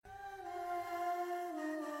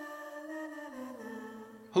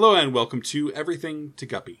Hello and welcome to Everything to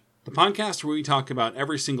Guppy, the podcast where we talk about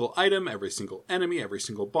every single item, every single enemy, every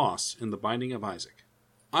single boss in The Binding of Isaac.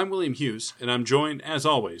 I'm William Hughes, and I'm joined, as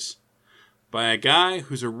always, by a guy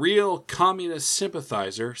who's a real communist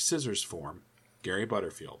sympathizer, scissors form, Gary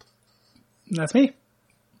Butterfield. That's me,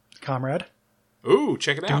 comrade. Ooh,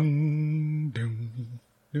 check it out.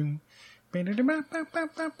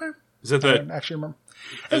 Is that I don't actually remember.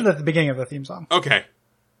 This is the beginning of the theme song. Okay.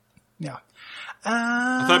 Yeah.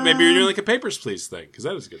 I thought maybe you were doing like a Papers, Please thing, because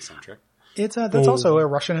that is a good soundtrack. It's that's also a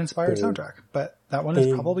Russian-inspired soundtrack, but that one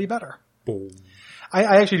is probably better.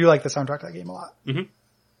 I actually do like the soundtrack to that game a lot. Mm-hmm.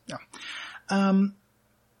 Yeah.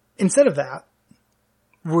 Instead of that,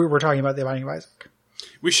 we're talking about The Binding of Isaac.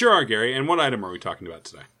 We sure are, Gary. And what item are we talking about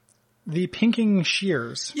today? The Pinking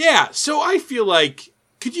Shears. Yeah, so I feel like,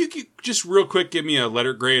 could you just real quick give me a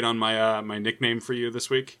letter grade on my my nickname for you this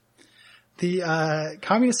week? The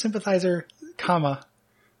communist sympathizer, comma,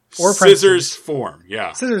 or Scissors form,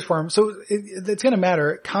 yeah. Scissors form. So it's going to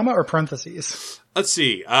matter, comma or parentheses. Let's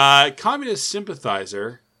see. Communist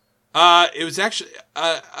sympathizer. It was actually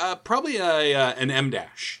probably an M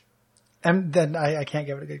dash. And then I can't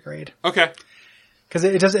give it a good grade. Okay. Because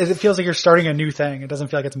it feels like you're starting a new thing. It doesn't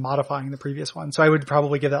feel like it's modifying the previous one. So I would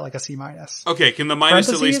probably give that like a C minus. Okay, can the minus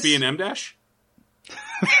at least be an M dash?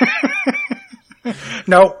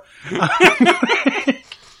 No.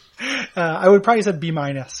 I would probably say B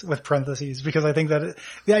minus with parentheses because I think that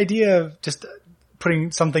the idea of just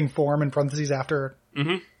putting something form in parentheses after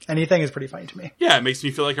anything is pretty funny to me. Yeah, it makes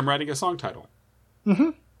me feel like I'm writing a song title.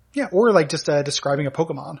 Mm-hmm. Yeah, or like just describing a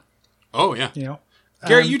Pokemon. Oh, yeah. You know?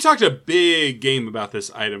 Gary, you talked a big game about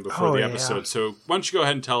this item before the episode, yeah. So why don't you go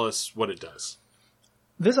ahead and tell us what it does?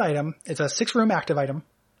 This item, it's a 6-room active item,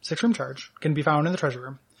 6-room charge, can be found in the treasure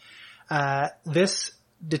room. This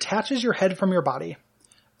detaches your head from your body.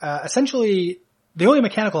 Essentially, the only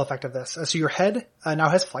mechanical effect of this, so your head now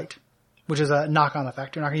has flight, which is a knock-on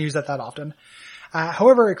effect. You're not going to use that often.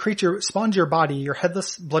 However, a creature spawns your body, your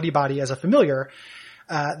headless, bloody body, as a familiar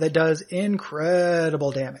that does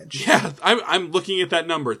incredible damage. Yeah, I'm looking at that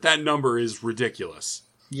number. That number is ridiculous.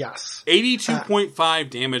 Yes. 82.5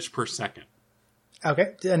 damage per second.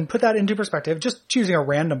 Okay, and put that into perspective, just choosing a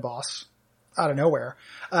random boss out of nowhere.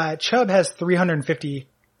 Chubb has 350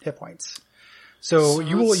 hit points. So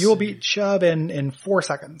you will beat Chubb in 4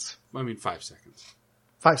 seconds. I mean, 5 seconds.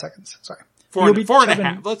 5 seconds, sorry. Four and a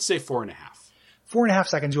half. Let's say 4.5. 4.5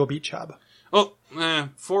 seconds you will beat Chubb. Oh,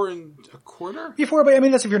 4.25? Before, but I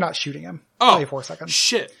mean, that's if you're not shooting him. Oh, probably 4 seconds.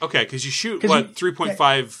 Shit. Okay, because you shoot,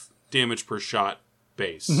 3.5 damage per shot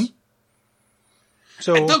base. Mm-hmm.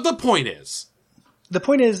 So the point is... The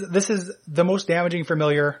point is, this is the most damaging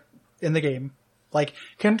familiar in the game. Like,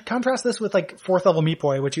 contrast this with like 4th level Meat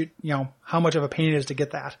Boy, which you know, how much of a pain it is to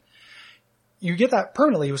get that. You get that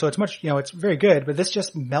permanently, so it's much, it's very good, but this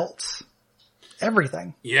just melts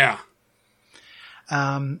everything. Yeah.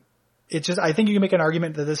 It's just, I think you can make an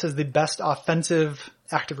argument that this is the best offensive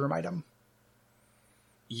active room item.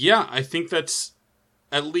 Yeah, I think that's,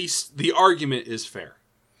 at least the argument is fair.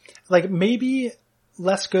 Like, maybe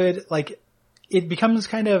less good, like, it becomes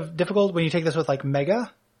kind of difficult when you take this with like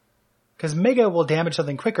Mega. Because Mega will damage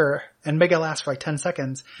something quicker, and Mega lasts for like 10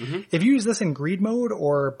 seconds. Mm-hmm. If you use this in Greed Mode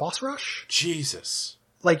or Boss Rush... Jesus.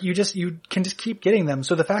 Like, you can just keep getting them.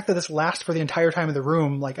 So the fact that this lasts for the entire time of the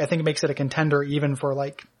room, like, I think it makes it a contender even for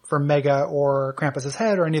Mega or Krampus's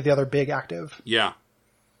Head or any of the other big active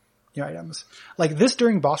items. Like, this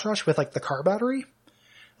during Boss Rush with like the car battery,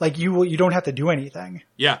 like you don't have to do anything.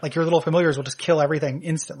 Yeah. Like, your little familiars will just kill everything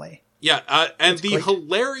instantly. Yeah, and it's the great.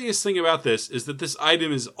 Hilarious thing about this is that this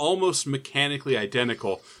item is almost mechanically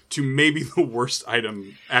identical to maybe the worst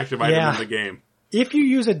active item in the game. If you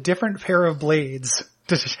use a different pair of blades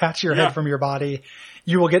to detach your head from your body,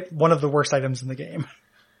 you will get one of the worst items in the game.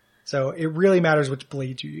 So it really matters which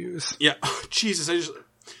blade you use. Yeah, Jesus,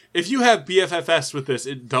 if you have BFFS with this,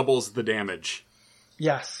 it doubles the damage.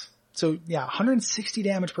 Yes. So yeah, 160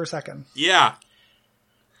 damage per second. Yeah.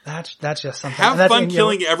 That's just something. Have fun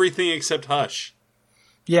killing everything except Hush.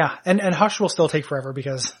 Yeah, and Hush will still take forever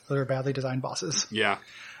because those are badly designed bosses. Yeah.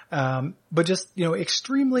 But just,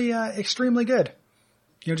 extremely good.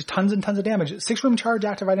 Just tons and tons of damage. 6-room charge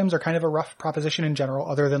active items are kind of a rough proposition in general,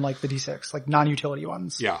 other than like the D6, like non-utility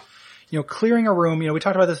ones. Yeah. Clearing a room, we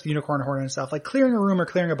talked about this with Unicorn Horn and stuff, like clearing a room or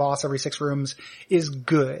clearing a boss every 6 rooms is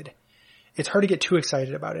good. It's hard to get too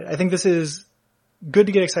excited about it. I think this is good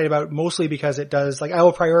to get excited about, mostly because it does, like, I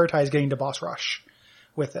will prioritize getting to Boss Rush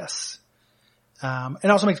with this. It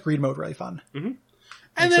also makes Greed Mode really fun. Mm-hmm.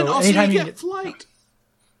 And then so also you get Flight.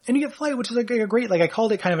 And you get Flight, which is a great, like, I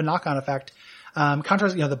called it kind of a knock-on effect.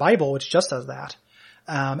 Contrast, the Bible, which just does that.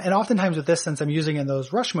 And oftentimes with this, since I'm using in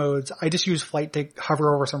those rush modes, I just use flight to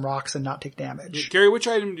hover over some rocks and not take damage. Gary, which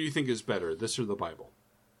item do you think is better, this or the Bible?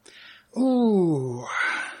 Ooh.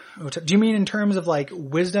 Do you mean in terms of like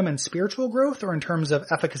wisdom and spiritual growth, or in terms of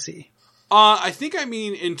efficacy? I think I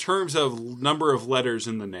mean in terms of number of letters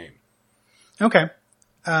in the name. Okay.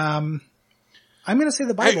 I'm going to say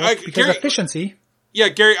the Bible because Gary, efficiency. Yeah,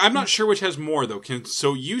 Gary, I'm not sure which has more, though.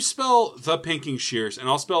 So you spell the Pinking Shears, and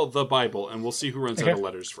I'll spell the Bible, and we'll see who runs out of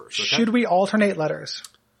letters first. Okay? Should we alternate letters?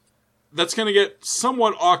 That's going to get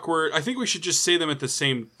somewhat awkward. I think we should just say them at the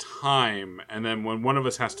same time, and then when one of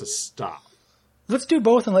us has to stop. Let's do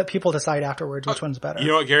both and let people decide afterwards which one's better. You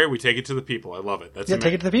know what, Gary? We take it to the people. I love it.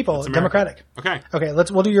 Take it to the people. Democratic. Okay. Okay,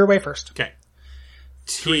 we'll do your way first. Okay.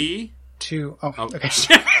 3, 2, okay.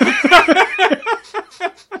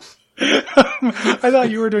 I thought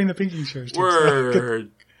you were doing the Pinking Shears. We're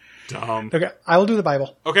dumb. Okay, I will do the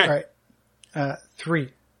Bible. Okay. All right. 3,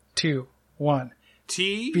 2, 1.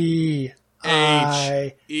 T B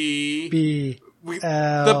H E B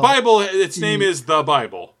L. The Bible. Its name is the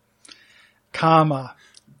Bible. Comma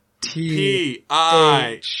T P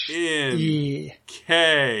I N E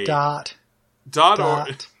K dot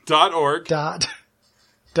org dot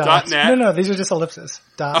net. No, these are just ellipses.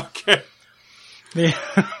 Dot. Okay.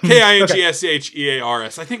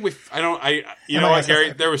 KINGSHEARS. I think you know what,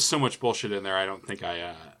 Gary? There was so much bullshit in there. I don't think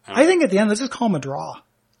I think at the end, let's just call them a draw.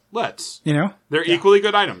 Let's. You know? They're equally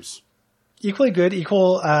good items. Equally good,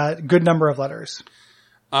 good number of letters.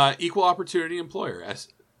 Equal opportunity employer.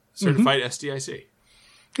 Certified SDIC.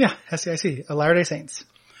 Yeah, SDIC. Latter-day Saints.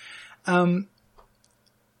 I'm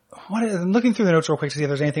looking through the notes real quick to see if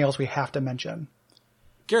there's anything else we have to mention.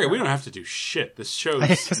 Gary, we don't have to do shit. This shows.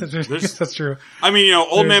 That's true. I mean,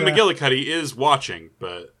 Old Man McGillicuddy is watching,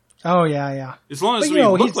 but. Oh, yeah. As long as we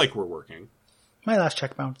look like we're working. My last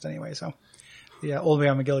check bounced anyway, so. Yeah, Old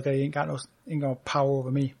Man McGillicuddy ain't got no power over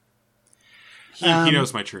me. He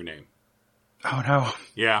knows my true name. Oh, no.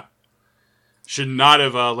 Yeah. Should not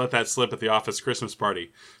have let that slip at the office Christmas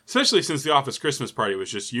party. Especially since the office Christmas party was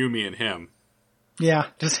just you, me, and him. Yeah,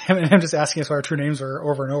 just him and him just asking us what our true names are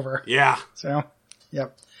over and over. Yeah. So,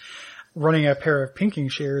 yep. Running a pair of Pinking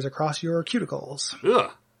Shears across your cuticles. Ugh.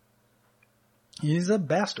 He's a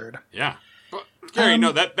bastard. Yeah. But, Gary,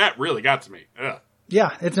 no, that really got to me. Ugh.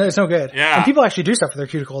 Yeah, it's no good. Yeah. And people actually do stuff with their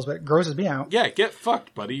cuticles, but it grosses me out. Yeah, get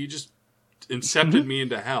fucked, buddy. You just incepted me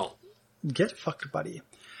into hell. Get fucked, buddy.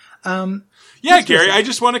 Yeah, Gary, I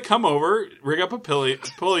just want to come over, rig up a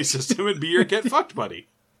pulley system, and be your get fucked buddy.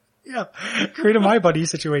 Yeah, create a my buddy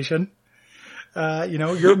situation.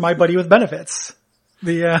 You're my buddy with benefits.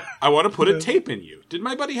 I want to put a tape in you. Did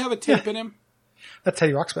my buddy have a tape in him? That's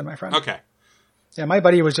Teddy Ruxpin, my friend. Okay. Yeah, my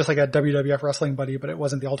buddy was just like a WWF wrestling buddy, but it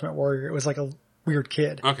wasn't the Ultimate Warrior. It was like a weird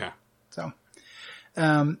kid. Okay. So,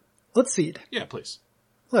 let's seed. Yeah, please.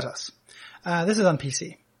 Let us. This is on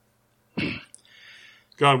PC.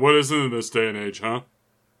 God, what is it in this day and age, huh?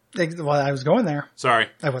 Well, I was going there. Sorry.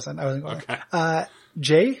 I wasn't going okay. there.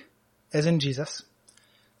 J as in Jesus.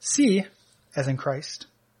 C as in Christ.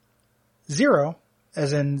 0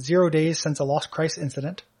 as in 0 days since a lost Christ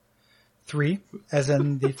incident. 3 as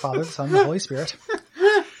in the Father, the Son, and the Holy Spirit.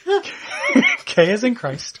 K as in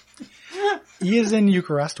Christ. E as in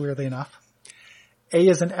Eucharist, weirdly enough. A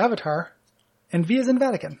as in Avatar. And V as in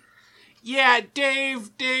Vatican. Yeah,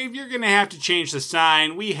 Dave, you're going to have to change the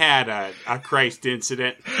sign. We had a Christ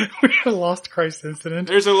incident. We had a lost Christ incident.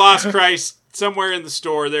 There's a lost Christ somewhere in the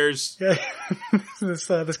store. There's this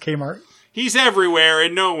Kmart. He's everywhere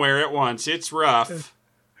and nowhere at once. It's rough.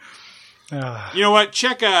 You know what?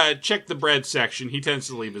 Check the bread section. He tends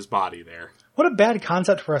to leave his body there. What a bad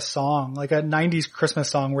concept for a song, like a 90s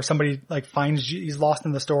Christmas song where somebody like finds he's lost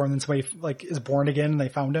in the store and then somebody like is born again and they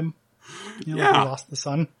found him. Like he lost the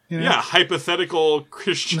son. Yeah, hypothetical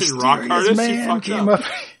Christian rock artist. Man fucked came up.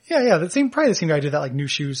 Yeah. That same guy did that like new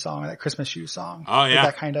shoes song, that Christmas shoes song. Oh yeah,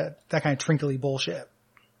 like that kind of twinkly bullshit.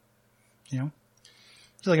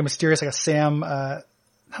 It's like a mysterious, like a Sam, not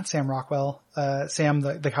Sam Rockwell, Sam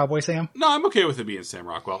the cowboy Sam. No, I'm okay with it being Sam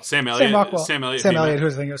Rockwell. Sam Elliott. Sam Elliott,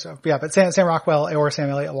 who's the thing. So yeah, but Sam Rockwell or Sam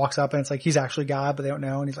Elliott walks up and it's like he's actually God, but they don't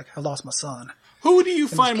know, and he's like, I lost my son. Who do you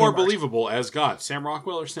find more believable as God, Sam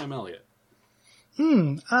Rockwell or Sam Elliott?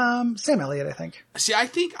 Sam Elliott, I think. See, I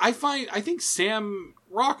think Sam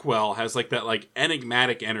Rockwell has like that like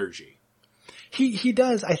enigmatic energy. He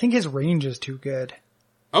does. I think his range is too good.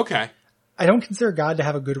 Okay. I don't consider God to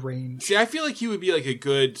have a good range. See, I feel like he would be like a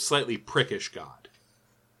good, slightly prickish God.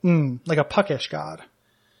 Like a puckish God.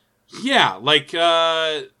 Yeah, like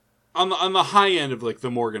on the high end of like the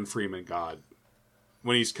Morgan Freeman God,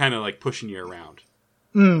 when he's kind of like pushing you around.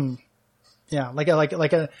 Yeah, like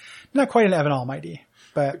a not quite an Evan Almighty,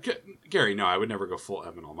 but Gary, no, I would never go full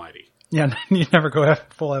Evan Almighty. Yeah, you never go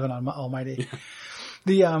full Evan Almighty.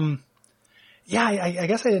 Yeah. I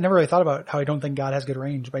guess I never really thought about how I don't think God has good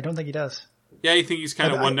range, but I don't think he does. Yeah, you think he's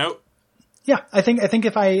kind of one note? Yeah, I think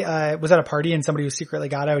if I was at a party and somebody was secretly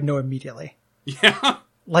God, I would know immediately. Yeah.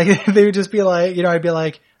 Like, they would just be like, I'd be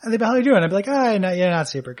like, and they'd be, how are you doing? I'd be like, you're not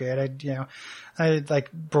super good. I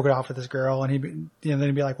like broke it off with this girl, and then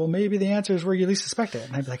he'd be like, well, maybe the answer is where you least suspect it.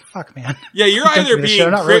 And I'd be like, fuck, man. Yeah, you're either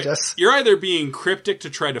being cryptic to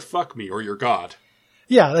try to fuck me, or you're God.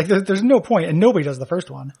 Yeah, like there's no point, and nobody does the first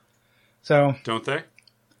one. So. Don't they?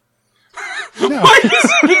 No. Why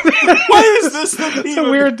is this the theme? It's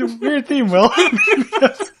a weird theme, Will.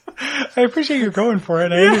 I appreciate you going for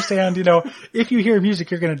it. I understand, if you hear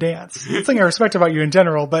music, you're going to dance. It's something I respect about you in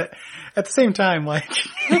general, but at the same time, like,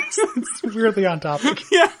 it's weirdly on topic.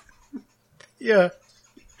 Yeah. Yeah.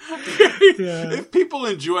 If people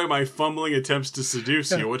enjoy my fumbling attempts to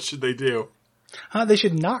seduce you, what should they do? They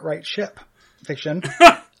should not write ship fiction.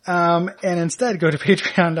 And instead go to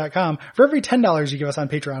patreon.com. For every $10 you give us on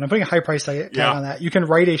Patreon, I'm putting a high price tag on that. You can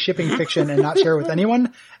write a shipping fiction and not share it with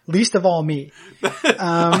anyone, least of all me.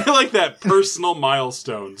 I like that. Personal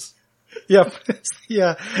milestones. Yep.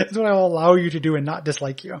 Yeah. It's what I will allow you to do and not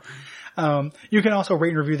dislike you. You can also rate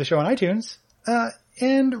and review the show on iTunes,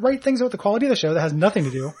 and write things about the quality of the show that has nothing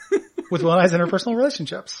to do with Will and I's interpersonal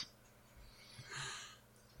relationships.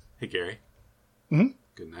 Hey, Gary. Mm-hmm.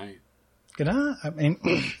 Good night. Good night.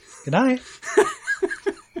 Good night.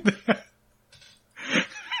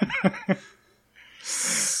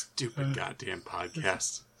 Stupid goddamn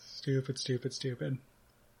podcast. Stupid.